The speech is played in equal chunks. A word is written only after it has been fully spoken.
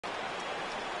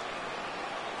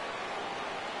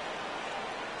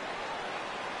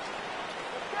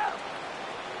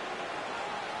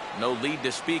No lead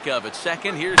to speak of at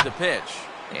second. Here's the pitch.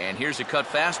 And here's a cut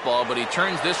fastball, but he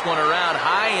turns this one around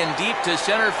high and deep to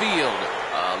center field.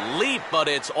 A leap, but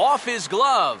it's off his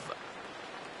glove.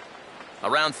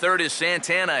 Around third is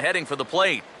Santana heading for the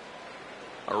plate.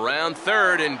 Around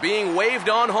third and being waved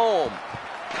on home.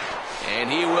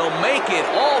 And he will make it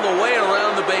all the way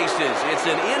around the bases. It's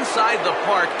an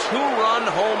inside-the-park two-run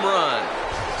home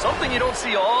run. Something you don't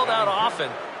see all that often.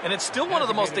 And it's still one of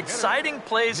the most exciting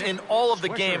plays in all of the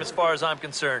game as far as I'm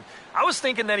concerned. I was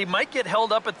thinking that he might get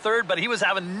held up at third, but he was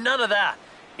having none of that.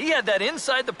 He had that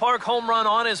inside-the-park home run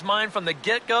on his mind from the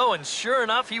get-go, and sure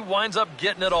enough, he winds up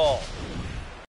getting it all.